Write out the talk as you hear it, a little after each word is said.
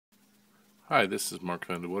Hi, this is Mark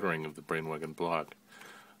Van de Woodering of the Brainwagon blog.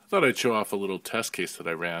 I thought I'd show off a little test case that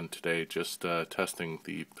I ran today, just testing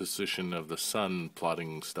the position of the sun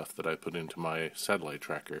plotting stuff that I put into my satellite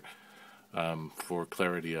tracker. For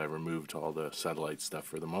clarity, I removed all the satellite stuff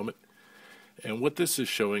for the moment. And what this is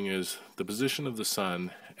showing is the position of the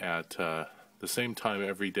sun at the same time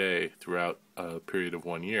every day throughout a period of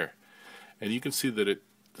 1 year. And you can see that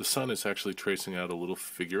the sun is actually tracing out a little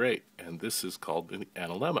figure 8, and this is called an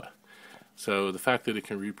analemma. So the fact that it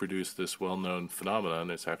can reproduce this well-known phenomenon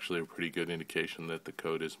is actually a pretty good indication that the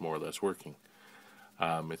code is more or less working.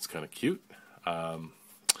 It's kind of cute. I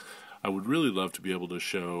would really love to be able to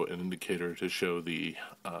show an indicator to show the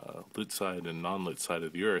lit side and non-lit side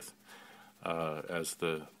of the Earth as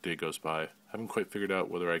the day goes by. I haven't quite figured out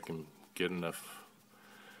whether I can get enough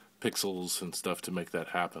pixels and stuff to make that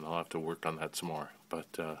happen. I'll have to work on that some more.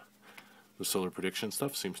 But the solar prediction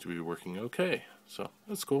stuff seems to be working okay, so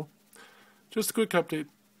that's cool. Just a quick update.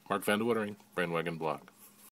 Mark Van de Woodering, Brainwagon blog.